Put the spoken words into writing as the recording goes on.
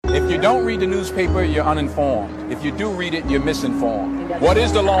If you don't read the newspaper, you're uninformed. If you do read it, you're misinformed. What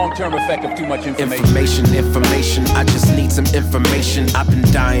is the long-term effect of too much information? Information, I just need some information. I've been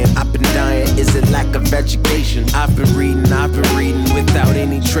dying. Is it lack of education? I've been reading without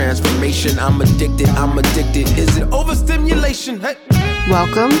any transformation. I'm addicted. Is it overstimulation? Hey.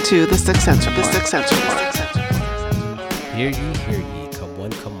 Welcome to the Sixth Sense Report. Hear ye,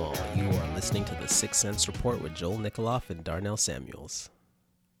 come on. You are listening to the Sixth Sense Report with Joel Nikoloff and Darnell Samuels.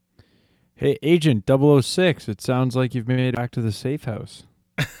 Hey, Agent 006, it sounds like you've made it back to the safe house.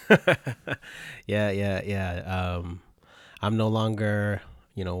 Yeah. I'm no longer,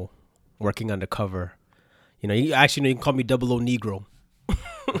 working undercover. You can call me 00 Negro.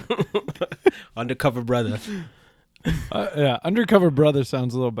 Undercover brother. Yeah, undercover brother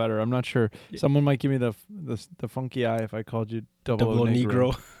sounds a little better. I'm not sure. Someone might give me the funky eye if I called you 00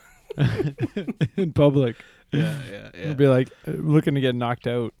 Negro. In public. Yeah. It'd be like looking to get knocked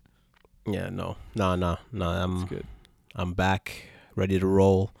out. Yeah, no. That's good. I'm back, ready to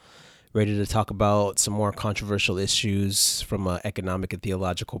roll, ready to talk about some more controversial issues from an economic and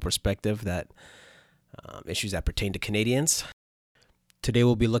theological perspective, issues that pertain to Canadians. Today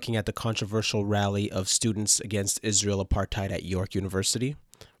we'll be looking at the controversial rally of students against Israel apartheid at York University.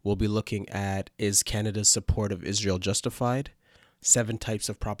 We'll be looking at, is Canada's support of Israel justified? 7 types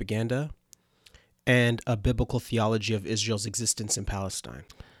of propaganda, and a biblical theology of Israel's existence in Palestine.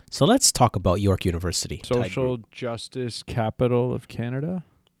 So let's talk about York University. Social justice capital of Canada.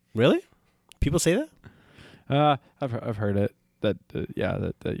 Really? People say that? I've heard it. That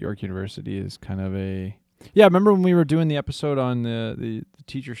York University is kind of a... Yeah, remember when we were doing the episode on the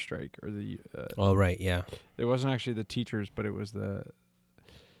teacher strike or the... Oh, right, yeah. It wasn't actually the teachers, but it was the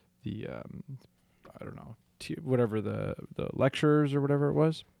I don't know, whatever the lecturers or whatever it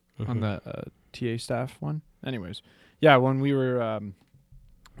was on the TA staff one. Anyways, yeah, when we were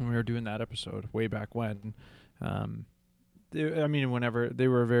doing that episode way back when, whenever they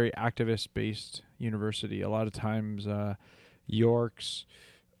were a very activist-based university, a lot of times York's,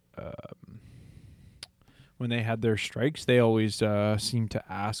 when they had their strikes, they always seemed to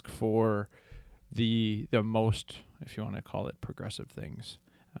ask for the most, if you want to call it, progressive things.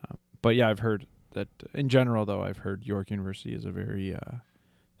 But yeah, I've heard that in general, though, I've heard York University is a very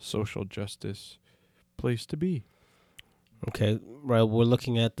social justice place to be. Okay, right. We're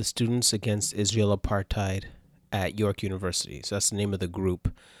looking at the Students Against Israel Apartheid at York University. So that's the name of the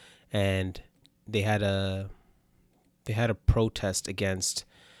group, and they had a protest against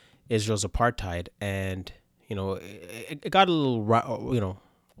Israel's apartheid, and it got a little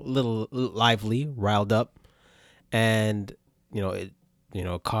lively, riled up, and it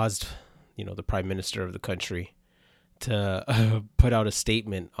caused the Prime Minister of the country to put out a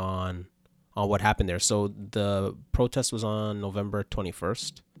statement on what happened there. So the protest was on November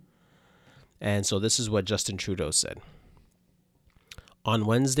 21st. And so this is what Justin Trudeau said. On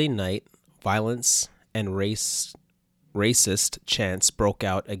Wednesday night, violence and racist chants broke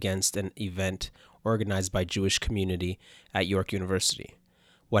out against an event organized by Jewish community at York University.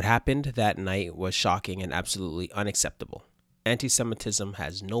 What happened that night was shocking and absolutely unacceptable. Anti-Semitism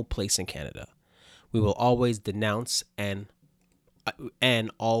has no place in Canada. We will always denounce and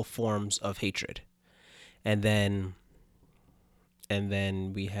all forms of hatred. And then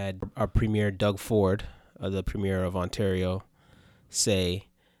we had our Premier Doug Ford, the Premier of Ontario, say,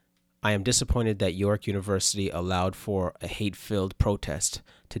 I am disappointed that York University allowed for a hate-filled protest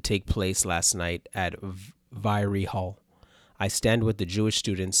to take place last night at Vyrie Hall. I stand with the Jewish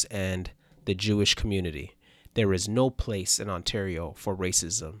students and the Jewish community. There is no place in Ontario for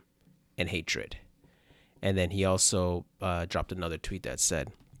racism and hatred. And then he also dropped another tweet that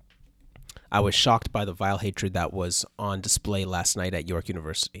said, I was shocked by the vile hatred that was on display last night at York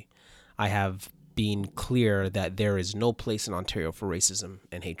University. I have been clear that there is no place in Ontario for racism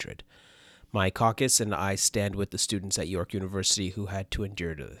and hatred. My caucus and I stand with the students at York University who had to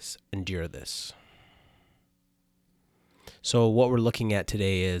endure this. So what we're looking at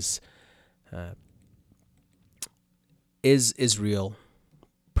today is Israel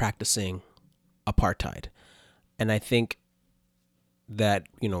practicing apartheid? And I think that,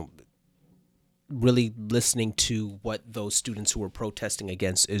 really listening to what those students who were protesting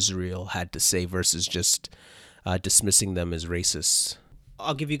against Israel had to say versus just dismissing them as racists.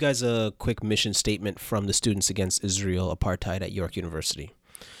 I'll give you guys a quick mission statement from the Students Against Israel Apartheid at York University.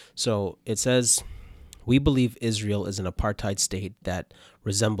 So it says, we believe Israel is an apartheid state that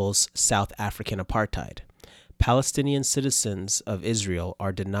resembles South African apartheid. Palestinian citizens of Israel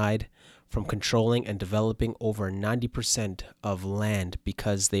are denied from controlling and developing over 90% of land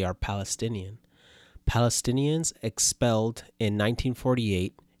because they are Palestinian. Palestinians expelled in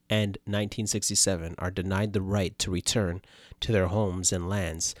 1948 and 1967 are denied the right to return to their homes and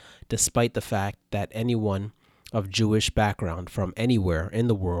lands, despite the fact that anyone of Jewish background from anywhere in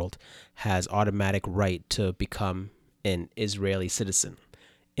the world has automatic right to become an Israeli citizen.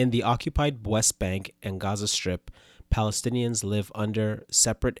 In the occupied West Bank and Gaza Strip, Palestinians live under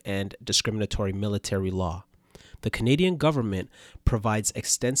separate and discriminatory military law. The Canadian government provides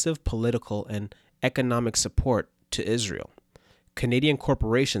extensive political and economic support to Israel. Canadian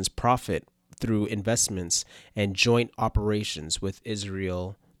corporations profit through investments and joint operations with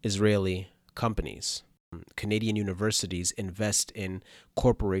Israeli companies. Canadian universities invest in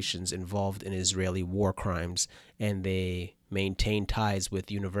corporations involved in Israeli war crimes, and they maintain ties with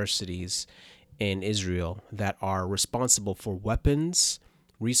universities in Israel that are responsible for weapons,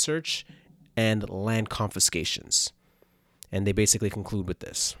 research, and land confiscations. And they basically conclude with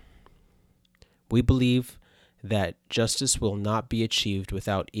this: we believe that justice will not be achieved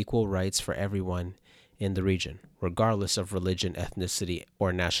without equal rights for everyone in the region, regardless of religion, ethnicity,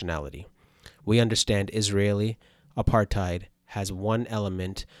 or nationality. We understand Israeli apartheid has one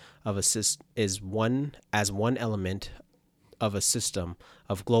element of a one element of a system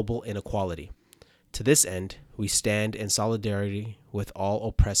of global inequality. To this end, we stand in solidarity with all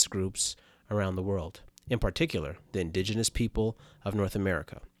oppressed groups around the world, in particular, the indigenous people of North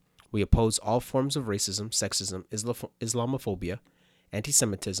America. We oppose all forms of racism, sexism, Islamophobia,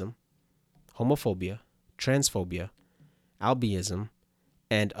 anti-Semitism, homophobia, transphobia, albinism,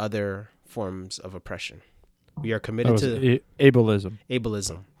 and other forms of oppression. We are committed to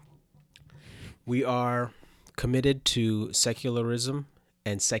ableism. We are committed to secularism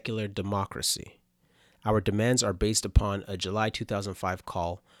and secular democracy. Our demands are based upon a July 2005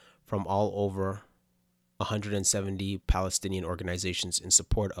 call from all over 170 Palestinian organizations in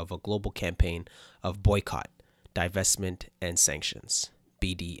support of a global campaign of boycott, divestment, and sanctions,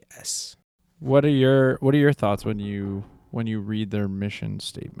 BDS. What are your thoughts when you read their mission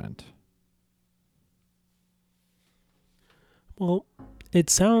statement? Well, it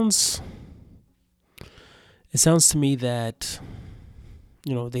sounds to me that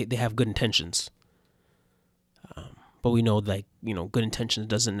they have good intentions, but we know good intentions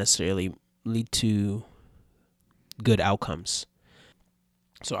doesn't necessarily lead to good outcomes.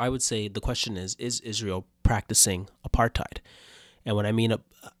 So I would say the question is Israel practicing apartheid? And when I mean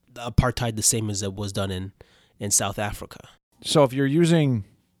apartheid, the same as it was done in South Africa. So if you're using,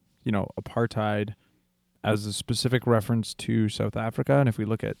 apartheid as a specific reference to South Africa, and if we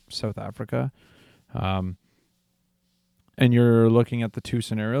look at South Africa, and you're looking at the two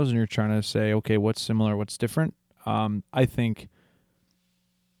scenarios and you're trying to say, okay, what's similar, what's different? I think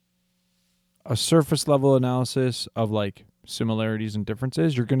a surface level analysis of like similarities and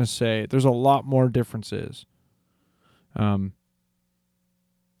differences, you're going to say there's a lot more differences. And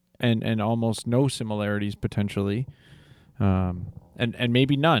almost no similarities potentially. And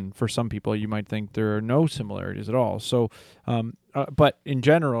maybe none. For some people, you might think there are no similarities at all. So, but in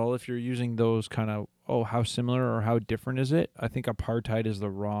general, if you're using those kind of, how similar or how different is it? I think apartheid is the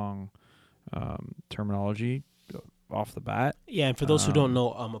wrong terminology off the bat. Yeah, and for those who don't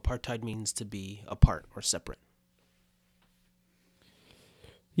know, apartheid means to be apart or separate.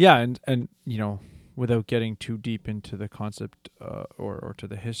 Yeah, and without getting too deep into the concept or to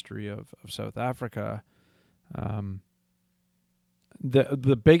the history of South Africa,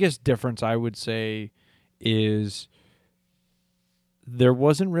 the biggest difference I would say is there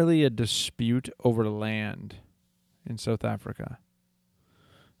wasn't really a dispute over land in South Africa.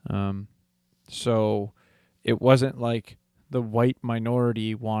 So it wasn't like the white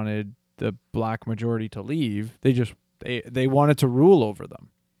minority wanted the black majority to leave. They wanted to rule over them.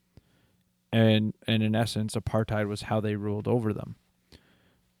 And in essence, apartheid was how they ruled over them.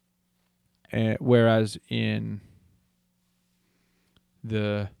 Whereas in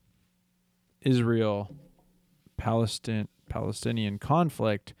the Israel-Palestinian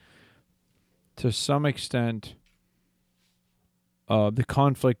conflict, to some extent, the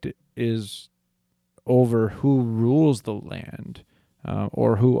conflict is over who rules the land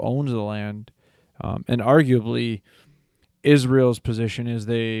or who owns the land. And arguably, Israel's position is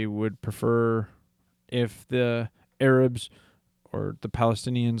they would prefer if the Arabs or the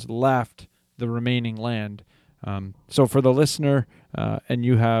Palestinians left the remaining land. So for the listener, and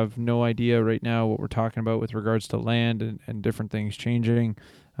you have no idea right now what we're talking about with regards to land and different things changing,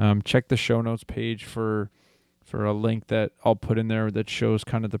 check the show notes page for a link that I'll put in there that shows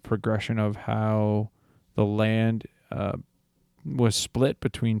kind of the progression of how the land was split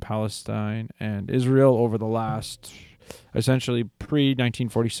between Palestine and Israel over the last, essentially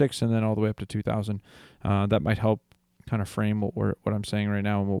pre-1946 and then all the way up to 2000. That might help kind of frame what I'm saying right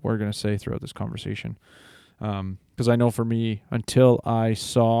now and what we're going to say throughout this conversation. Because I know for me, until I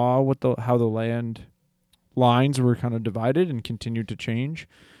saw how the land lines were kind of divided and continued to change,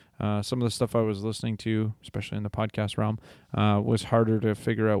 some of the stuff I was listening to, especially in the podcast realm, was harder to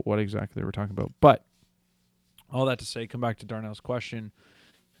figure out what exactly they were talking about. But all that to say, come back to Darnell's question.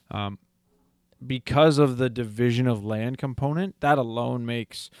 Because of the division of land component, that alone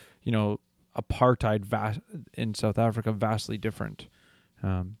makes, apartheid in South Africa vastly different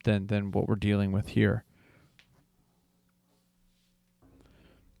than what we're dealing with here.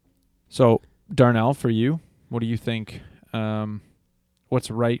 So, Darnell, for you, what do you think? What's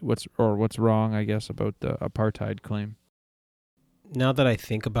right? What's wrong? I guess about the apartheid claim. Now that I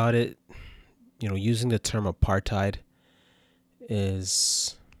think about it, using the term apartheid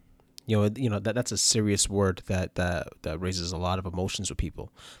is, that's a serious word that raises a lot of emotions with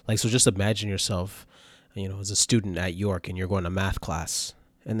people. Like, so just imagine yourself, as a student at York, and you're going to math class,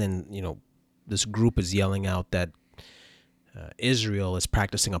 and then this group is yelling out that Israel is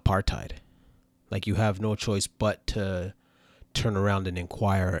practicing apartheid. Like, you have no choice but to turn around and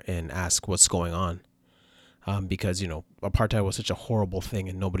inquire and ask what's going on. Because, apartheid was such a horrible thing,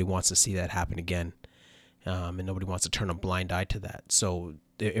 and nobody wants to see that happen again. And nobody wants to turn a blind eye to that. So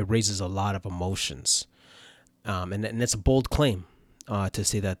it raises a lot of emotions. And it's a bold claim to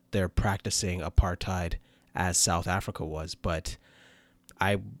say that they're practicing apartheid as South Africa was. But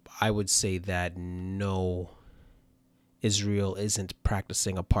I would say that no, Israel isn't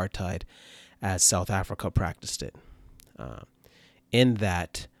practicing apartheid as South Africa practiced it. In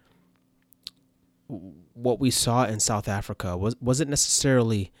that, what we saw in South Africa wasn't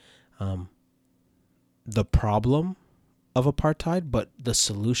necessarily the problem of apartheid, but the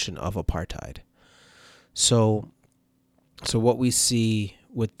solution of apartheid. So what we see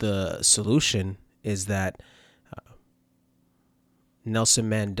with the solution is that Nelson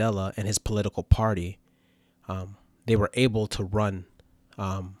Mandela and his political party, they were able to run.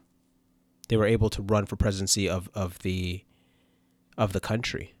 They were able to run for presidency of the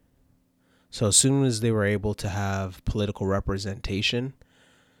country. So as soon as they were able to have political representation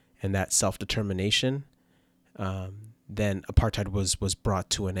and that self-determination, then apartheid was brought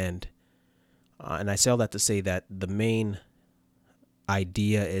to an end. And I say all that to say that the main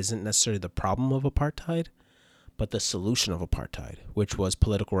idea isn't necessarily the problem of apartheid, but the solution of apartheid, which was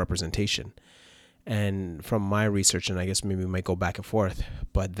political representation. And from my research, and I guess maybe we might go back and forth,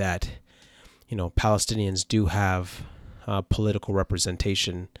 but that, Palestinians do have political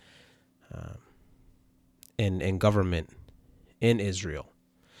representation in government in Israel.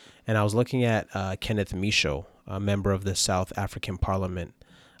 And I was looking at Kenneth Misho, a member of the South African Parliament,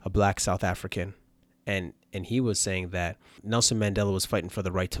 a black South African, and he was saying that Nelson Mandela was fighting for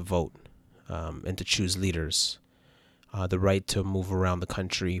the right to vote and to choose leaders, the right to move around the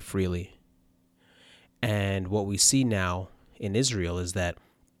country freely. And what we see now in Israel is that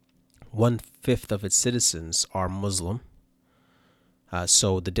 1/5 of its citizens are Muslim.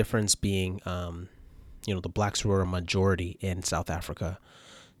 So the difference being, the blacks were a majority in South Africa.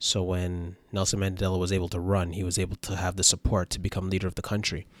 So when Nelson Mandela was able to run, he was able to have the support to become leader of the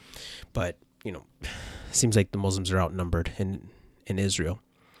country. But, it seems like the Muslims are outnumbered in Israel.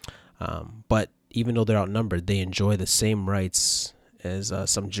 But even though they're outnumbered, they enjoy the same rights as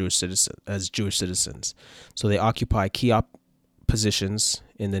some Jewish citizens. So they occupy key positions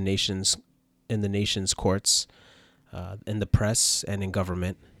in the nation's courts, in the press, and in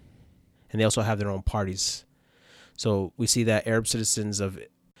government. And they also have their own parties. So we see that Arab citizens in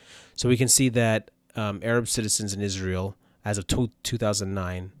Israel, as of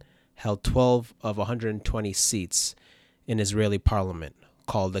 2009, held 12 of 120 seats in Israeli parliament,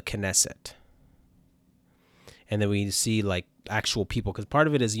 called the Knesset. And then we see like actual people, because part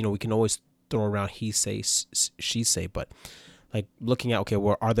of it is, we can always throw around he say, she say, but like looking at, okay,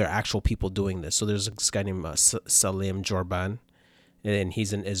 well, are there actual people doing this? So there's this guy named Salim Jorban, and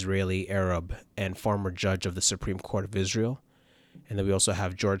he's an Israeli Arab and former judge of the Supreme Court of Israel. And then we also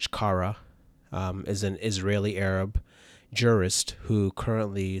have George Kara, is an Israeli Arab jurist who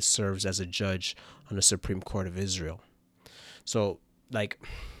currently serves as a judge on the Supreme Court of Israel. So, like,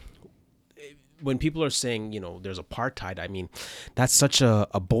 when people are saying, there's apartheid, I mean, that's such a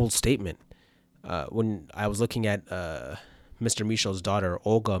bold statement. When I was looking at Mr. Misho's daughter,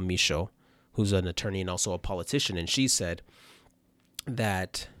 Olga Misho, who's an attorney and also a politician, and she said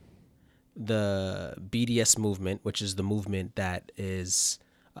that the BDS movement, which is the movement that is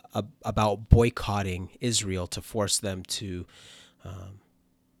about boycotting Israel to force them to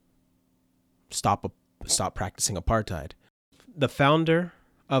stop practicing apartheid. The founder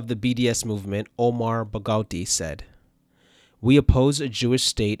of the BDS movement, Omar Bagauti, said We oppose a Jewish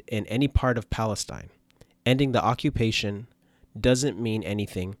state in any part of Palestine. Ending the occupation doesn't mean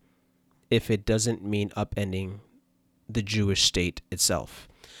anything if it doesn't mean upending the Jewish state itself.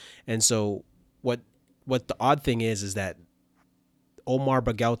 And so what the odd thing is that Omar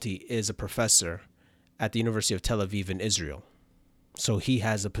Bagauti is a professor at the University of Tel Aviv in Israel. So he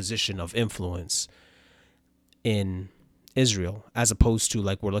has a position of influence in Israel, as opposed to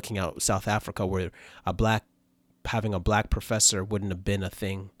like we're looking at South Africa, where having a black professor wouldn't have been a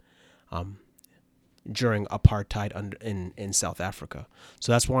thing during apartheid in South Africa.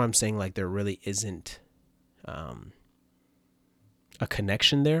 So that's why I'm saying like there really isn't a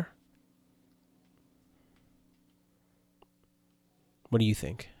connection there. What do you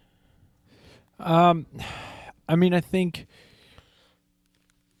think? I mean, I think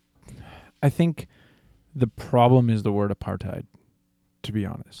the problem is the word apartheid, to be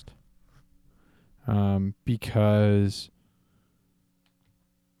honest. Because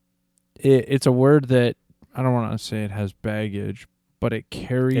it's a word that I don't want to say it has baggage, but it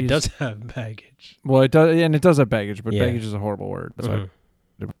carries. It does have baggage. Well, it does, and it does have baggage, but Yeah. baggage is a horrible word. That's why,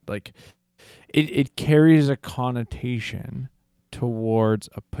 like, it carries a connotation towards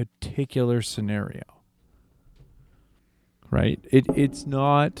a particular scenario, right? It's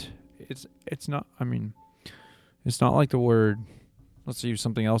not. I mean, it's not like the word. Let's use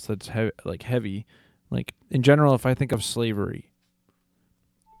something else that's heavy. Like in general, if I think of slavery,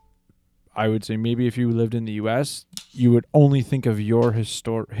 I would say maybe if you lived in the U.S., you would only think of your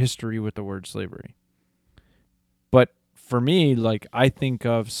history with the word slavery. But for me, like I think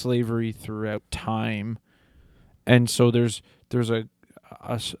of slavery throughout time, and so there's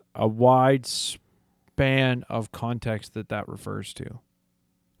a wide span of context that refers to,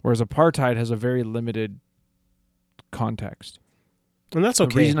 whereas apartheid has a very limited context. And that's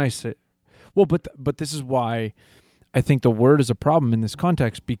okay. The reason I say, well, but this is why I think the word is a problem in this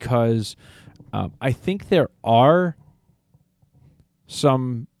context, because I think there are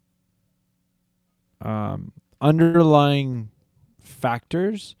some underlying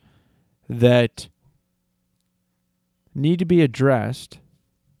factors that need to be addressed,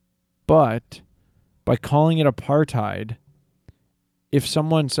 but by calling it apartheid, if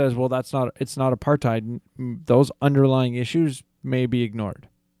someone says, well, it's not apartheid, those underlying issues may be ignored.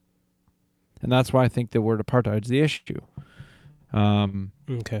 And that's why I think the word apartheid is the issue.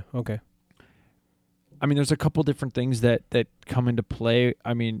 Okay. I mean, there's a couple different things that come into play.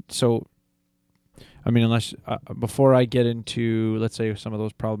 Unless before I get into, let's say, some of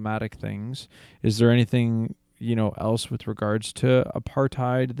those problematic things, is there anything else with regards to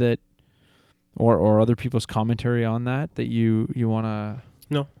apartheid that, or other people's commentary on that you want to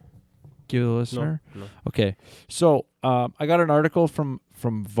give the listener? No. Okay, so I got an article from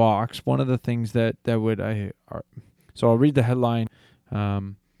Vox. One of the things so I'll read the headline.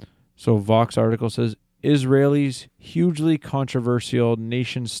 So Vox article says, Israelis hugely controversial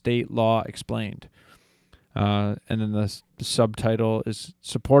nation-state law explained. And then the subtitle is,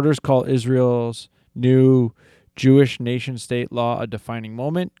 supporters call Israel's new Jewish nation-state law a defining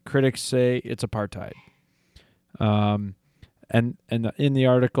moment. Critics say it's apartheid. And in the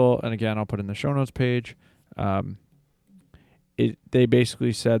article, and again, I'll put in the show notes page, they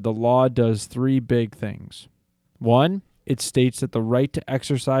basically said the law does three big things. One, it states that the right to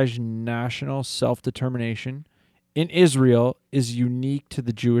exercise national self-determination in Israel is unique to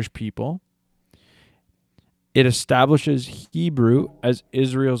the Jewish people. It establishes Hebrew as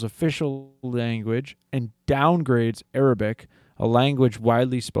Israel's official language and downgrades Arabic, a language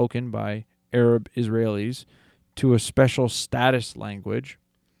widely spoken by Arab Israelis, to a special status language.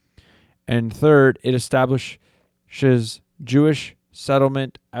 And third, it establishes Jewish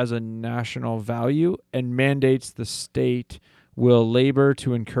settlement as a national value and mandates the state will labor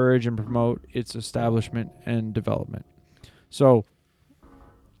to encourage and promote its establishment and development. So,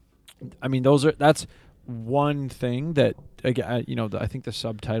 I mean, that's one thing that, again, I think the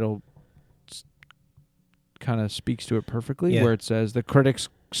subtitle kind of speaks to it perfectly, where it says the critics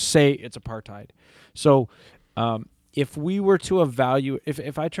say it's apartheid. So, if we were to evaluate,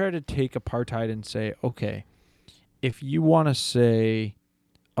 if I try to take apartheid and say, okay, if you want to say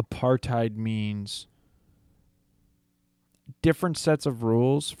apartheid means different sets of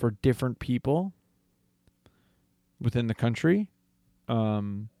rules for different people within the country, I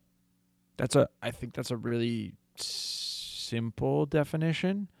think that's a really simple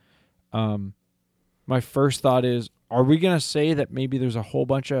definition. My first thought is, are we going to say that maybe there's a whole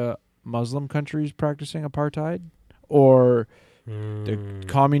bunch of Muslim countries practicing apartheid, or the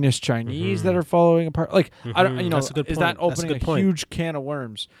communist Chinese that are following apart? Like, I don't, That's a good is point. that opening a huge can of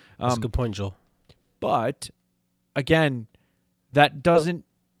worms? That's a good point, Joel. But again, that doesn't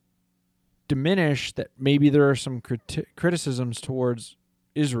diminish that maybe there are some criticisms towards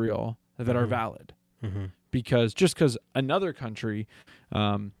Israel that are valid. Because just because another country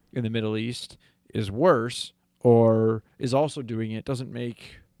in the Middle East is worse or is also doing it doesn't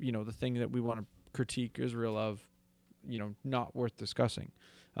make, the thing that we want to critique Israel of, not worth discussing.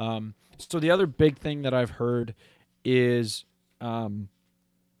 So the other big thing that I've heard is, and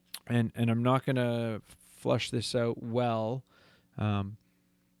I'm not going to flush this out well,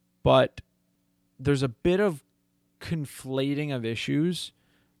 but there's a bit of conflating of issues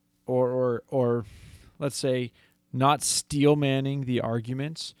or let's say not steel manning the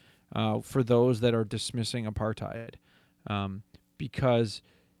arguments for those that are dismissing apartheid. Because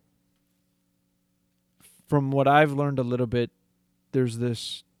from what I've learned a little bit, there's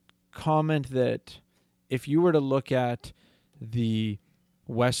this comment that if you were to look at the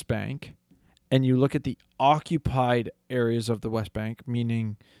West Bank and you look at the occupied areas of the West Bank,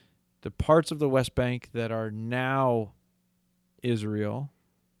 meaning the parts of the West Bank that are now Israel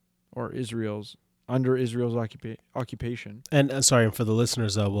or Israel's under Israel's occupation. And sorry, for the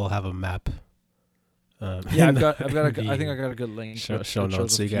listeners, we'll have a map. Yeah, I think I got a good link. Show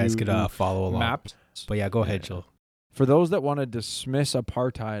notes so you guys could follow along. Maps. But yeah, go ahead, Joel. For those that want to dismiss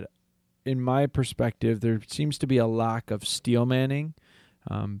apartheid, in my perspective, there seems to be a lack of steel manning,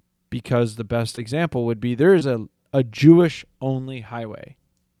 because the best example would be there is a Jewish-only highway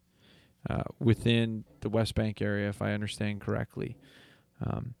within the West Bank area, if I understand correctly.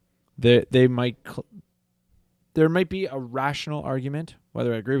 There might be a rational argument,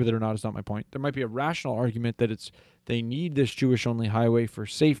 whether I agree with it or not is not my point. There might be a rational argument that they need this Jewish-only highway for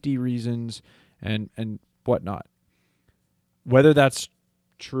safety reasons and whatnot. Whether that's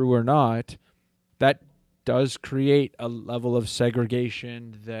true or not, that does create a level of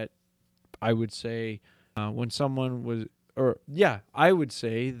segregation that I would say when someone was, I would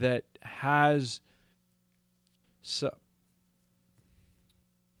say that has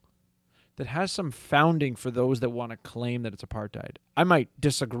some founding for those that want to claim that it's apartheid. I might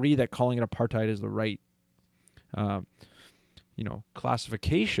disagree that calling it apartheid is the right,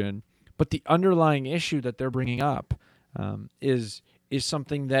 classification, but the underlying issue that they're bringing up is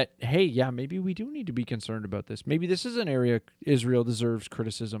something that, hey, yeah, maybe we do need to be concerned about this. Maybe this is an area Israel deserves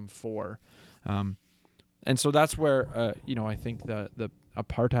criticism for. And so that's where, I think the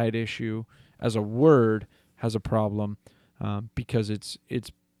apartheid issue as a word has a problem because it's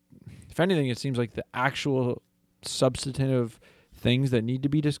if anything, it seems like the actual substantive things that need to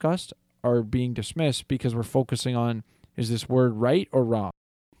be discussed are being dismissed because we're focusing on, is this word right or wrong?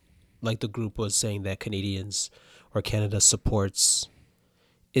 Like the group was saying that Canada supports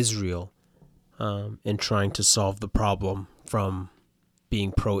Israel in trying to solve the problem from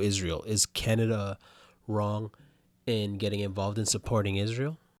being pro-Israel. Is Canada wrong in getting involved in supporting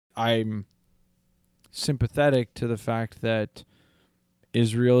Israel? I'm sympathetic to the fact that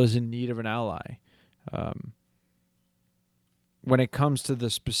Israel is in need of an ally. When it comes to the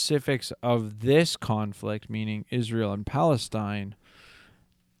specifics of this conflict, meaning Israel and Palestine,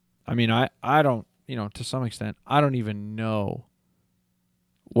 I mean, I don't, to some extent, I don't even know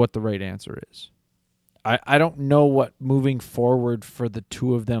what the right answer is. I don't know what moving forward for the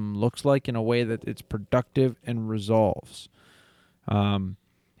two of them looks like in a way that it's productive and resolves. And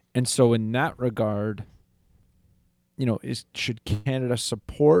so in that regard, should Canada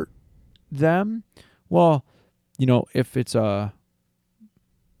support them? Well, if it's if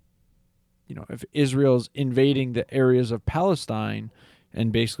Israel's invading the areas of Palestine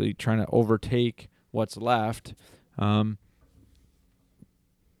and basically trying to overtake what's left,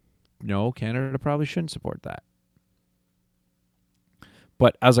 no, Canada probably shouldn't support that.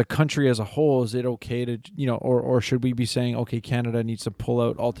 But as a country as a whole, is it okay to, or should we be saying, okay, Canada needs to pull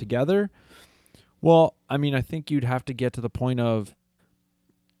out altogether? Well, I mean, I think you'd have to get to the point of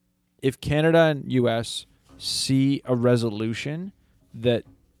if Canada and U.S. see a resolution that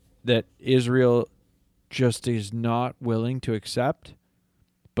Israel just is not willing to accept,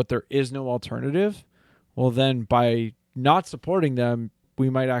 but there is no alternative, well, then by not supporting them, we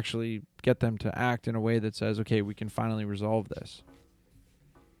might actually get them to act in a way that says, okay, we can finally resolve this.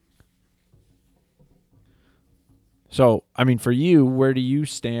 So, I mean, for you, where do you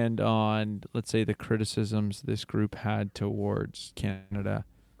stand on, let's say, the criticisms this group had towards Canada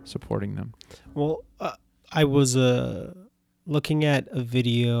supporting them? Well, I was looking at a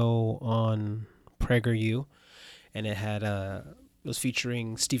video on PragerU, and it was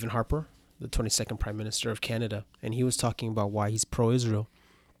featuring Stephen Harper, the 22nd Prime Minister of Canada, and he was talking about why he's pro-Israel.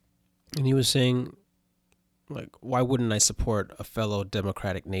 And he was saying, like, why wouldn't I support a fellow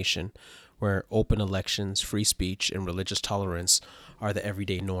democratic nation where open elections, free speech, and religious tolerance are the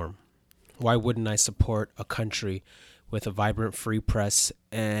everyday norm? Why wouldn't I support a country with a vibrant free press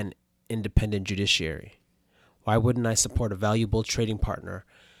and independent judiciary? Why wouldn't I support a valuable trading partner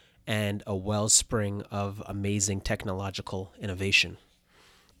and a wellspring of amazing technological innovation?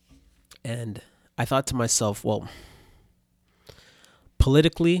 And I thought to myself, well,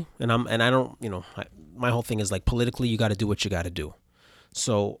 politically, I don't, my whole thing is like, politically, you got to do what you got to do.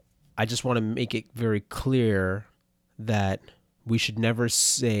 So I just want to make it very clear that we should never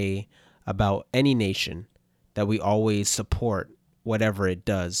say about any nation that we always support whatever it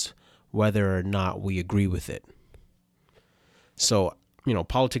does, whether or not we agree with it. So,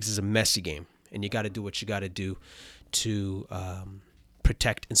 politics is a messy game, and you got to do what you got to do to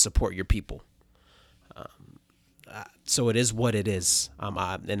protect and support your people. So it is what it is,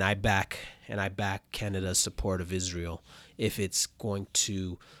 and I back Canada's support of Israel if it's going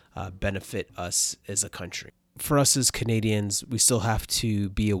to benefit us as a country. For us as Canadians, we still have to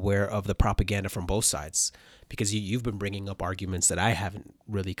be aware of the propaganda from both sides, because you've been bringing up arguments that I haven't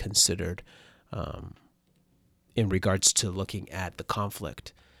really considered in regards to looking at the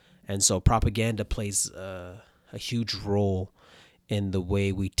conflict. And so propaganda plays a huge role in the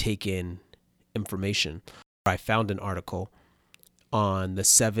way we take in information. I found an article on the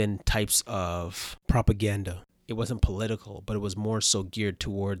 7 types of propaganda. It wasn't political, but it was more so geared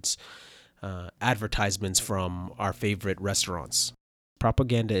towards advertisements from our favorite restaurants.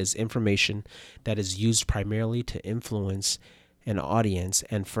 Propaganda is information that is used primarily to influence an audience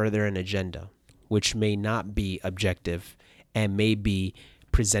and further an agenda, which may not be objective and may be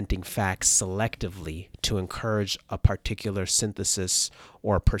presenting facts selectively to encourage a particular synthesis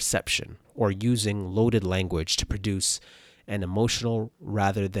or perception, or using loaded language to produce an emotional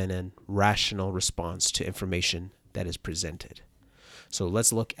rather than a rational response to information that is presented. So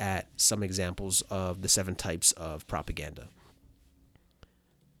let's look at some examples of the 7 types of propaganda.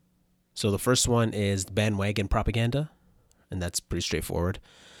 So the first one is bandwagon propaganda, and that's pretty straightforward.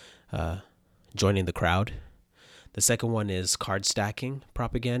 Joining the crowd. The second one is card stacking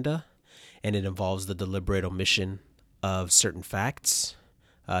propaganda, and it involves the deliberate omission of certain facts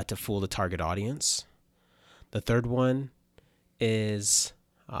to fool the target audience. The third one is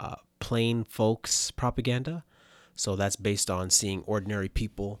plain folks propaganda. So that's based on seeing ordinary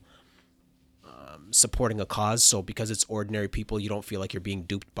people supporting a cause. So because it's ordinary people, you don't feel like you're being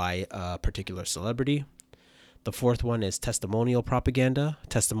duped by a particular celebrity. The fourth one is testimonial propaganda.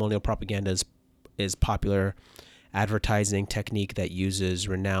 Testimonial propaganda is popular advertising technique that uses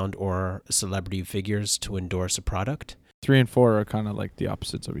renowned or celebrity figures to endorse a product. 3 and 4 are kind of like the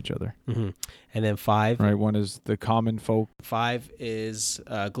opposites of each other. Mm-hmm. And then 5. Right. One is the common folk. 5 is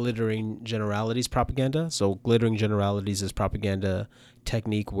glittering generalities propaganda. So glittering generalities is propaganda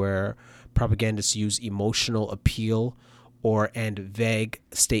technique where propagandists use emotional appeal and vague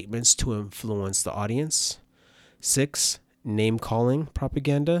statements to influence the audience. 6, name calling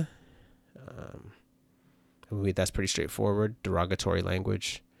propaganda. That's pretty straightforward. Derogatory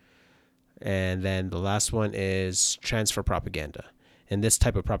language. And then the last one is transfer propaganda. And this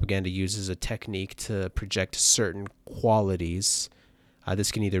type of propaganda uses a technique to project certain qualities.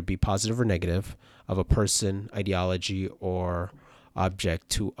 This can either be positive or negative of a person, ideology, or object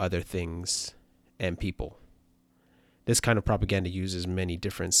to other things and people. This kind of propaganda uses many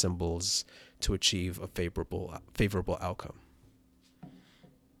different symbols to achieve a favorable outcome.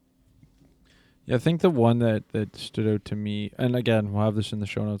 Yeah, I think the one that stood out to me, and again, we'll have this in the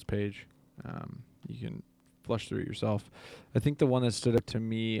show notes page. You can flush through it yourself. I think the one that stood out to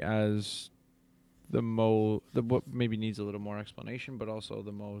me as what maybe needs a little more explanation, but also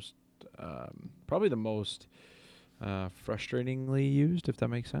the most, probably the most frustratingly used, if that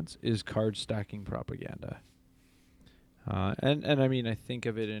makes sense, is card stacking propaganda. And I mean, I think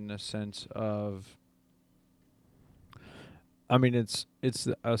of it in a sense of, I mean, it's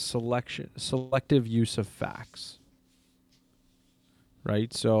a selective use of facts,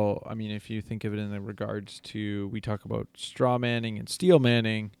 right? So, I mean, if you think of it in the regards to, we talk about straw manning and steel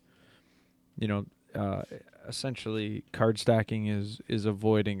manning, essentially card stacking is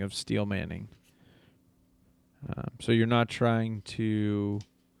avoiding of steel manning. So you're not trying to,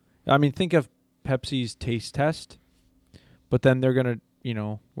 I mean, think of Pepsi's taste test, but then they're going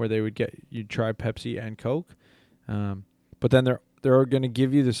to, where you'd try Pepsi and Coke. But then they're going to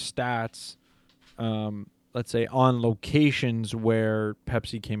give you the stats, let's say, on locations where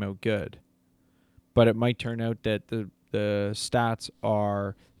Pepsi came out good. But it might turn out that the stats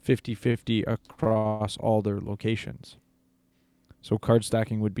are 50-50 across all their locations. So card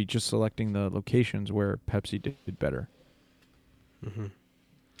stacking would be just selecting the locations where Pepsi did better. Mm-hmm.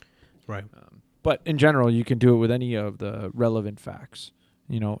 Right. But in general, you can do it with any of the relevant facts,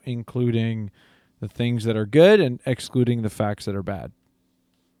 including the things that are good and excluding the facts that are bad.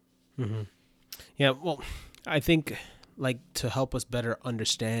 Mm-hmm. Yeah, well, I think to help us better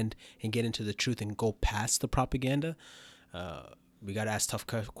understand and get into the truth and go past the propaganda, we got to ask tough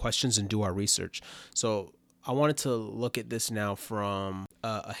questions and do our research. So I wanted to look at this now from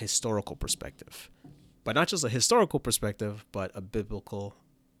a historical perspective, but not just a historical perspective, but a biblical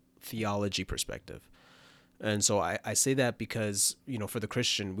theology perspective. And so I say that because, for the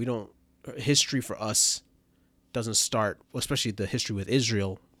Christian, history for us doesn't start, especially the history with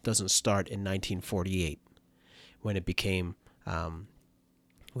Israel, doesn't start in 1948 when it became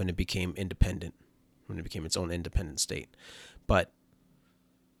independent, when it became its own independent state. But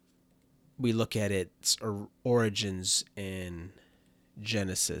we look at its origins in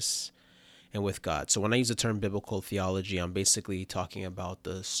Genesis and with God. So when I use the term biblical theology, I'm basically talking about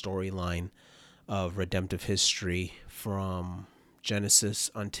the storyline of redemptive history from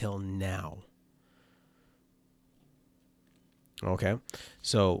Genesis until now. Okay,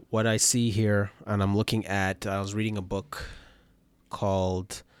 so what I see here, and I was reading a book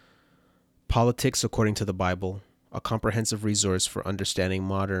called Politics According to the Bible, a comprehensive resource for understanding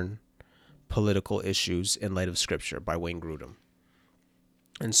modern political issues in light of Scripture by Wayne Grudem.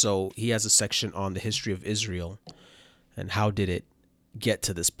 And so he has a section on the history of Israel and how did it get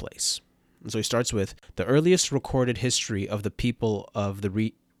to this place. And so he starts with the earliest recorded history of the people of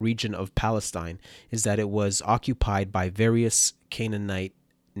the region of Palestine is that it was occupied by various Canaanite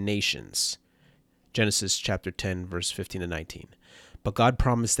nations. Genesis chapter 10, verse 15 to 19. But God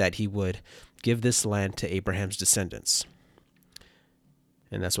promised that he would give this land to Abraham's descendants.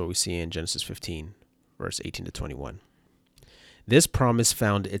 And that's what we see in Genesis 15, verse 18 to 21. This promise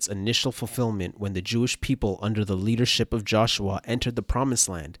found its initial fulfillment when the Jewish people under the leadership of Joshua entered the promised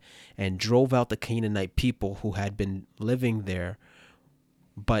land and drove out the Canaanite people who had been living there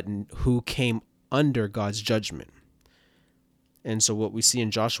but who came under God's judgment. And so what we see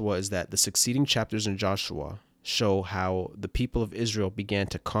in Joshua is that the succeeding chapters in Joshua show how the people of Israel began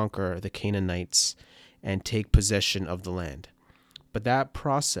to conquer the Canaanites and take possession of the land. But that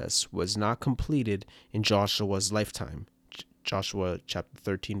process was not completed in Joshua's lifetime. Joshua chapter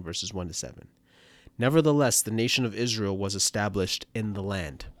 13, verses 1 to 7. Nevertheless, the nation of Israel was established in the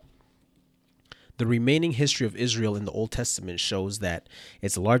land. The remaining history of Israel in the Old Testament shows that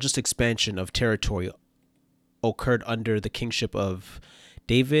its largest expansion of territory occurred under the kingship of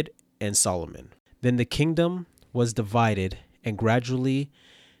David and Solomon. Then the kingdom was divided and gradually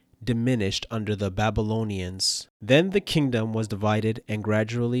diminished under the Babylonians.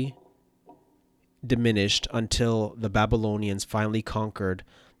 Until the Babylonians finally conquered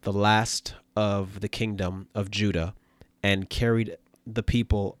the last of the kingdom of Judah and carried the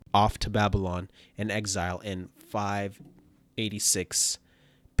people off to Babylon in exile in 586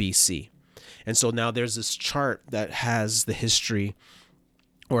 BC. And so now there's this chart that has the history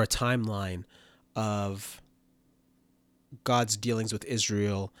or a timeline of God's dealings with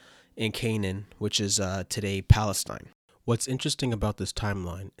Israel in Canaan, which is today Palestine. What's interesting about this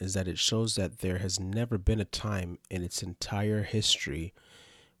timeline is that it shows that there has never been a time in its entire history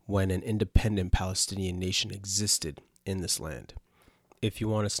when an independent Palestinian nation existed in this land. If you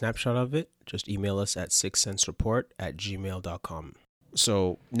want a snapshot of it, just email us at sixcentesreport@gmail.com.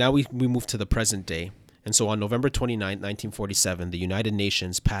 So now we move to the present day. And so on November 29, 1947, the United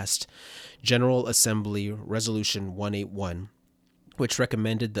Nations passed General Assembly Resolution 181, which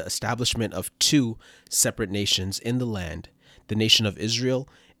recommended the establishment of two separate nations in the land, the nation of Israel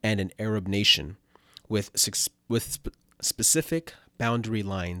and an Arab nation, with specific boundary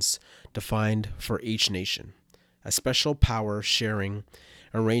lines defined for each nation. A special power sharing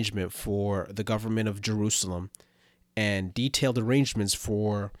arrangement for the government of Jerusalem, and detailed arrangements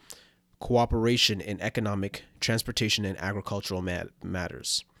for cooperation in economic, transportation, and agricultural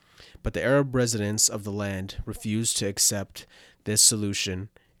matters. But the Arab residents of the land refused to accept this solution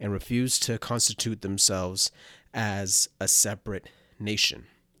and refused to constitute themselves as a separate nation.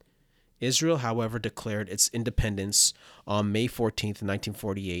 Israel, however, declared its independence on May 14th,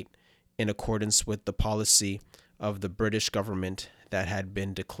 1948, in accordance with the policy of the British government that had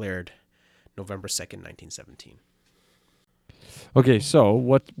been declared November 2nd, 1917. Okay, so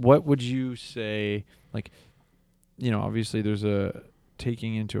what would you say, obviously there's a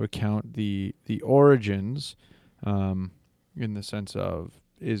taking into account the origins in the sense of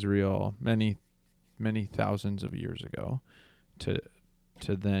Israel many thousands of years ago to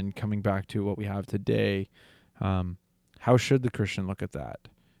then coming back to what we have today. How should the Christian look at that?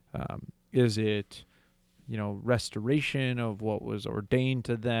 Is it restoration of what was ordained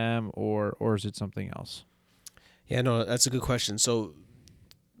to them, or is it something else? Yeah, no, that's a good question. So,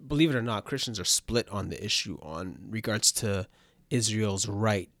 believe it or not, Christians are split on the issue on regards to Israel's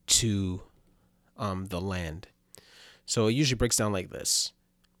right to the land. So it usually breaks down like this.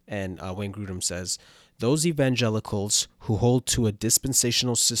 And Wayne Grudem says, those evangelicals who hold to a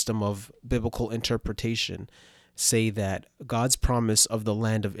dispensational system of biblical interpretation say that God's promise of the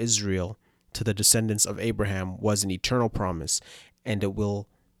land of Israel to the descendants of Abraham was an eternal promise, and it will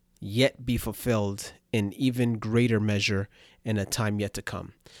yet be fulfilled in even greater measure in a time yet to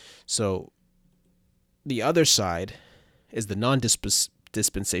come. So the other side is the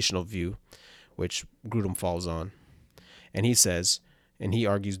non-dispensational view, which Grudem falls on. And he says, and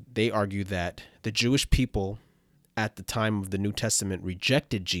they argue that the Jewish people at the time of the New Testament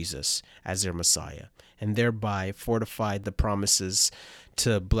rejected Jesus as their Messiah, and thereby fortified the promises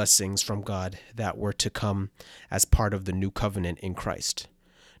to blessings from God that were to come as part of the new covenant in Christ.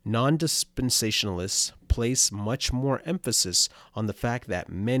 Non-dispensationalists place much more emphasis on the fact that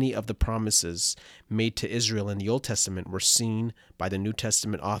many of the promises made to Israel in the Old Testament were seen by the New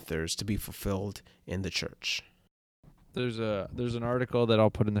Testament authors to be fulfilled in the church. There's an article that I'll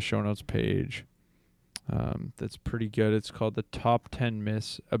put in the show notes page that's pretty good. It's called The Top 10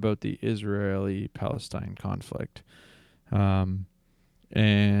 Myths About the Israeli-Palestine Conflict. And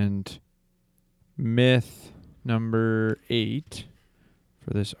myth number 8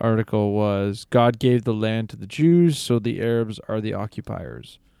 for this article was, God gave the land to the Jews, so the Arabs are the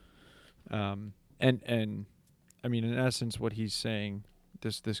occupiers. And I mean, in essence, what he's saying,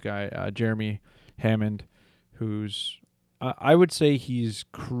 this guy, Jeremy Hammond, who's, I would say he's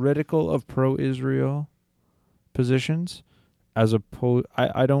critical of pro-Israel positions, as opposed,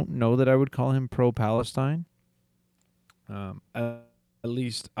 I don't know that I would call him pro-Palestine. At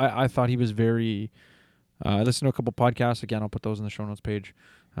least I thought he was very, I listened to a couple podcasts, again, I'll put those in the show notes page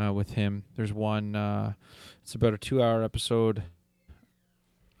with him. There's one, it's about a 2-hour episode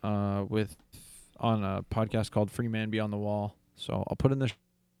on a podcast called Free Man Beyond the Wall. So I'll put in the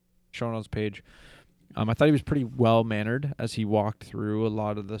show notes page. I thought he was pretty well-mannered as he walked through a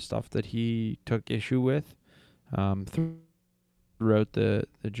lot of the stuff that he took issue with throughout the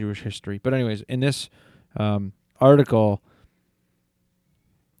Jewish history. But anyways, in this article,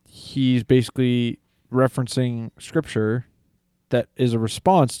 he's basically referencing scripture that is a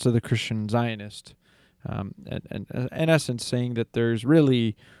response to the Christian Zionist, and in essence saying that there's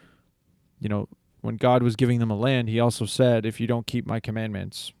really, when God was giving them a land, he also said, if you don't keep my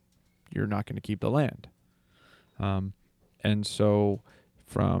commandments, you're not going to keep the land. And so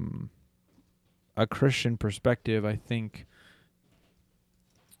from a Christian perspective, I think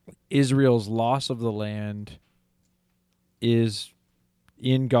Israel's loss of the land is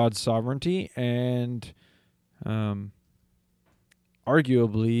in God's sovereignty and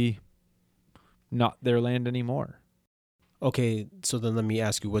arguably not their land anymore. Okay, so then let me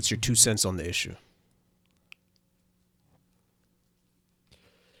ask you, what's your 2 cents on the issue?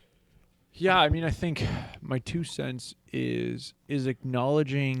 Yeah, I mean, I think my 2 cents is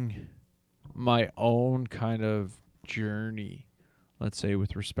acknowledging my own kind of journey, let's say,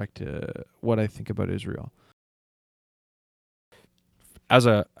 with respect to what I think about Israel. As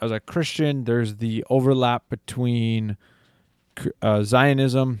a Christian, there's the overlap between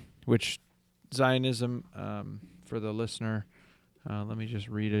Zionism, which Zionism, for the listener, let me just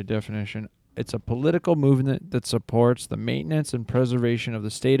read a definition. It's a political movement that supports the maintenance and preservation of the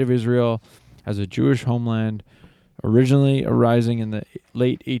state of Israel as a Jewish homeland, originally arising in the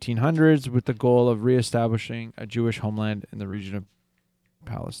late 1800s with the goal of reestablishing a Jewish homeland in the region of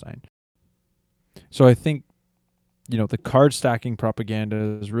Palestine. So I think, the card stacking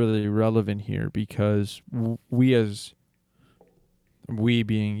propaganda is really relevant here because we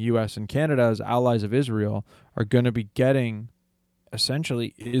being U.S. and Canada as allies of Israel are going to be getting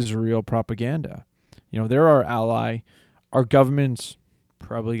essentially Israel propaganda. They're our ally. Our government's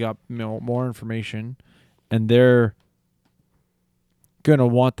probably got more information, and they're going to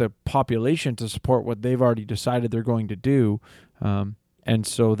want the population to support what they've already decided they're going to do. And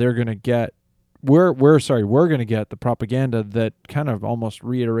so they're going to get, we're going to get the propaganda that kind of almost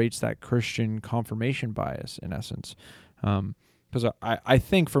reiterates that Christian confirmation bias in essence. Because I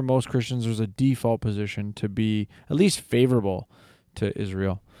think for most Christians, there's a default position to be at least favorable to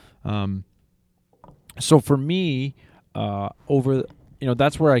Israel. So for me,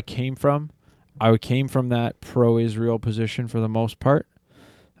 that's where I came from. I came from that pro-Israel position for the most part.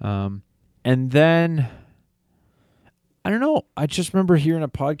 And then, I don't know, I just remember hearing a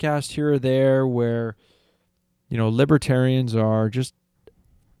podcast here or there where, libertarians are just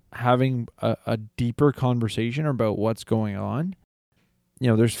having a deeper conversation about what's going on.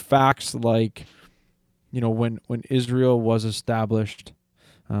 There's facts like, when Israel was established,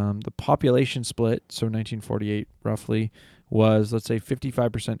 the population split, so 1948 roughly, was, let's say,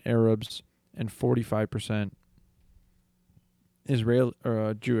 55% Arabs and 45% Israel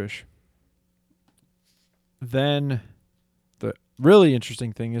or Jewish. Then the really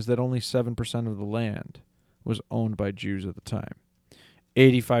interesting thing is that only 7% of the land was owned by Jews at the time.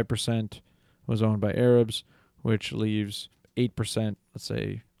 85% was owned by Arabs, which leaves 8%, let's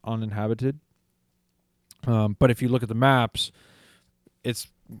say, uninhabited. But if you look at the maps, it's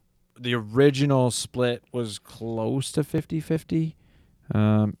the original split was close to 50-50.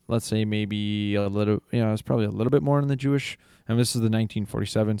 Let's say maybe a little, it's probably a little bit more in the Jewish, and this is the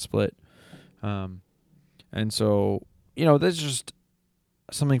 1947 split. And so, that's just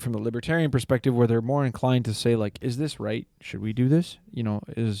something from the libertarian perspective where they're more inclined to say, like, is this right? Should we do this? How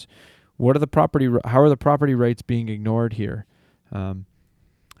are the property rights being ignored here? And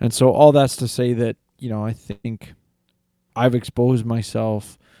so all that's to say that, I think I've exposed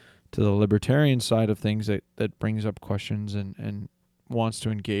myself to the libertarian side of things that brings up questions and wants to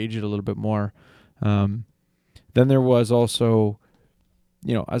engage it a little bit more. Then there was also,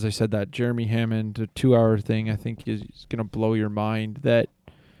 as I said, that Jeremy Hammond 2-hour thing, I think is going to blow your mind, that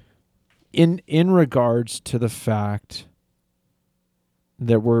in regards to the fact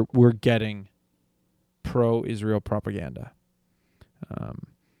that we're getting pro-Israel propaganda.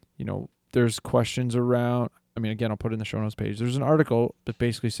 There's questions around, again, I'll put it in the show notes page. There's an article that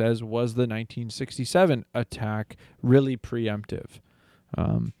basically says, was the 1967 attack really preemptive?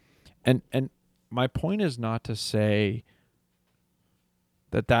 And my point is not to say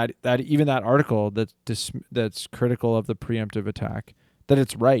that even that article that's critical of the preemptive attack, that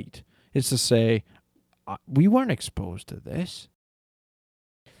it's right. It's to say, we weren't exposed to this.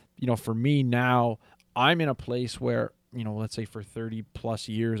 For me now, I'm in a place where, let's say for 30 plus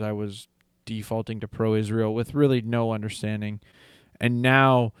years, I was defaulting to pro-Israel with really no understanding. And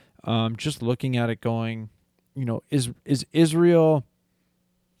now, just looking at it going, is Israel,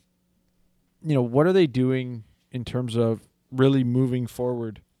 what are they doing in terms of really moving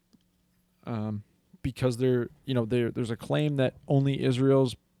forward? Because there's a claim that only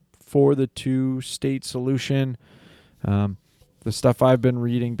Israel's for the two-state solution. The stuff I've been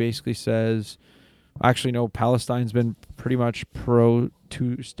reading basically says, actually, no, Palestine's been pretty much pro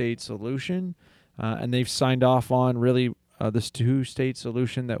two-state solution, and they've signed off on really this two-state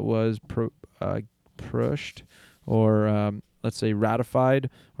solution that was pushed or let's say ratified,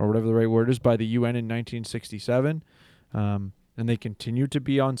 or whatever the right word is, by the UN in 1967, and they continue to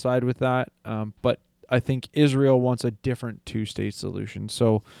be on side with that. But I think Israel wants a different two-state solution.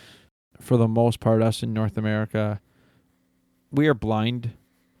 So for the most part, us in North America, we are blind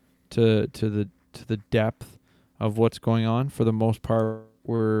to the depth of what's going on. For the most part,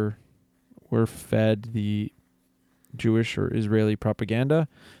 we're fed the Jewish or Israeli propaganda,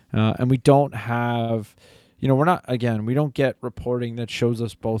 and we don't have, we don't get reporting that shows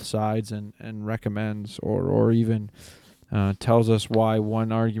us both sides and recommends or even tells us why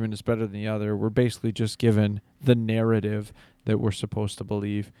one argument is better than the other. We're basically just given the narrative that we're supposed to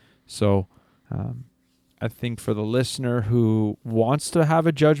believe. So I think for the listener who wants to have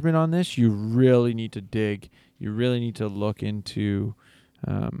a judgment on this, you really need to dig. You really need to look into,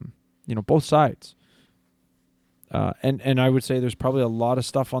 both sides. And I would say there's probably a lot of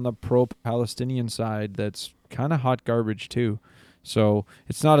stuff on the pro-Palestinian side that's kind of hot garbage too. So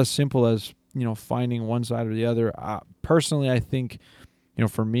it's not as simple as, finding one side or the other. Personally, I think,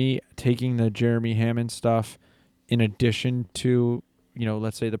 for me, taking the Jeremy Hammond stuff in addition to,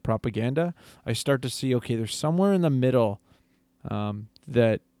 let's say the propaganda, I start to see, okay, there's somewhere in the middle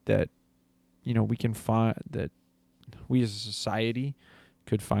that we can find, that we as a society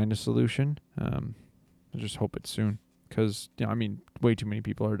could find a solution. I just hope it's soon, because way too many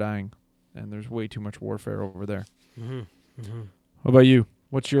people are dying, and there's way too much warfare over there. Mm-hmm. Mm-hmm. What about you?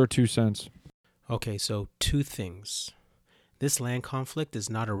 What's your 2 cents? Okay, so 2 things. This land conflict is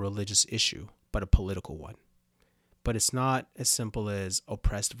not a religious issue, but a political one. But it's not as simple as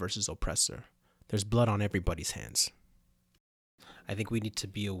oppressed versus oppressor. There's blood on everybody's hands. I think we need to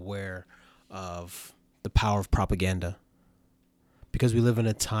be aware of the power of propaganda, because we live in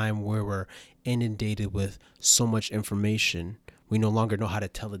a time where we're inundated with so much information, we no longer know how to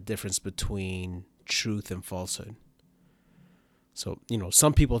tell the difference between truth and falsehood. So,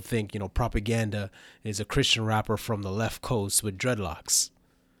 some people think, propaganda is a Christian rapper from the left coast with dreadlocks.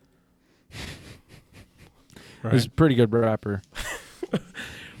 Right. He's a pretty good rapper.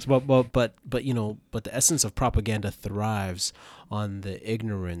 But the essence of propaganda thrives on the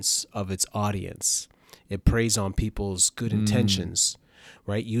ignorance of its audience. It preys on people's good intentions,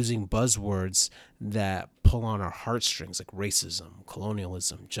 right? Using buzzwords that pull on our heartstrings, like racism,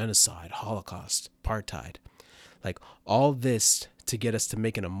 colonialism, genocide, Holocaust, apartheid. Like all this to get us to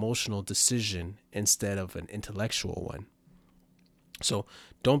make an emotional decision instead of an intellectual one. So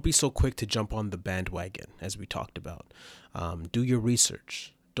don't be so quick to jump on the bandwagon, as we talked about. Do your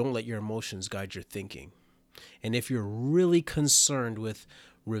research. Don't let your emotions guide your thinking. And if you're really concerned with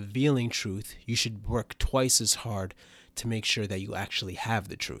revealing truth, you should work twice as hard to make sure that you actually have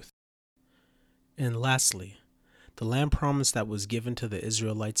the truth. And lastly, the land promise that was given to the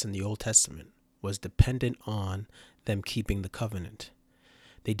Israelites in the Old Testament was dependent on them keeping the covenant.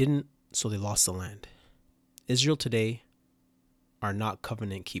 They didn't, so they lost the land. Israel today are not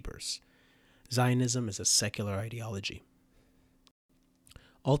covenant keepers. Zionism is a secular ideology.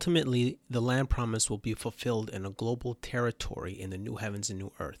 Ultimately, the land promise will be fulfilled in a global territory in the new heavens and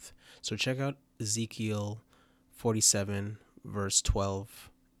new earth. So check out Ezekiel 47, verse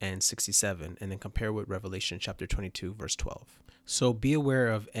 12 and 67, and then compare with Revelation chapter 22, verse 12. So be aware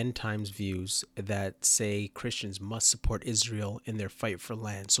of end times views that say Christians must support Israel in their fight for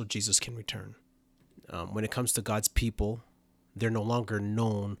land so Jesus can return. When it comes to God's people, they're no longer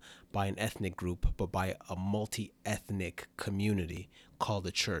known by an ethnic group, but by a multi-ethnic community called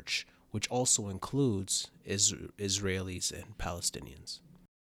the church, which also includes Israelis and Palestinians.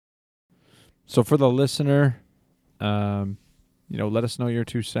 So for the listener, let us know your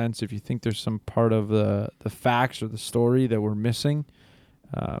 2 cents. If you think there's some part of the facts or the story that we're missing,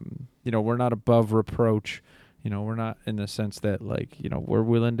 we're not above reproach. We're not in the sense that we're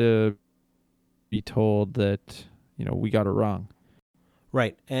willing to be told that, we got it wrong.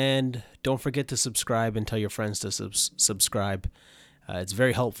 Right. And don't forget to subscribe and tell your friends to subscribe. It's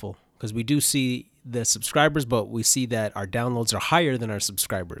very helpful because we do see the subscribers, but we see that our downloads are higher than our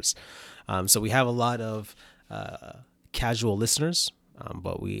subscribers. So we have a lot of casual listeners,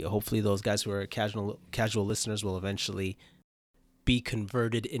 but hopefully those guys who are casual listeners will eventually be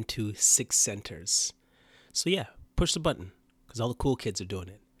converted into six centers. So yeah, push the button because all the cool kids are doing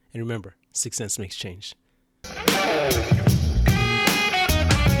it. And remember, 6 cents makes change.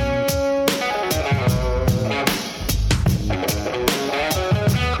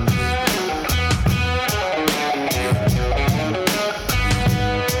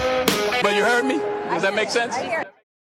 But you heard me? Does that make sense?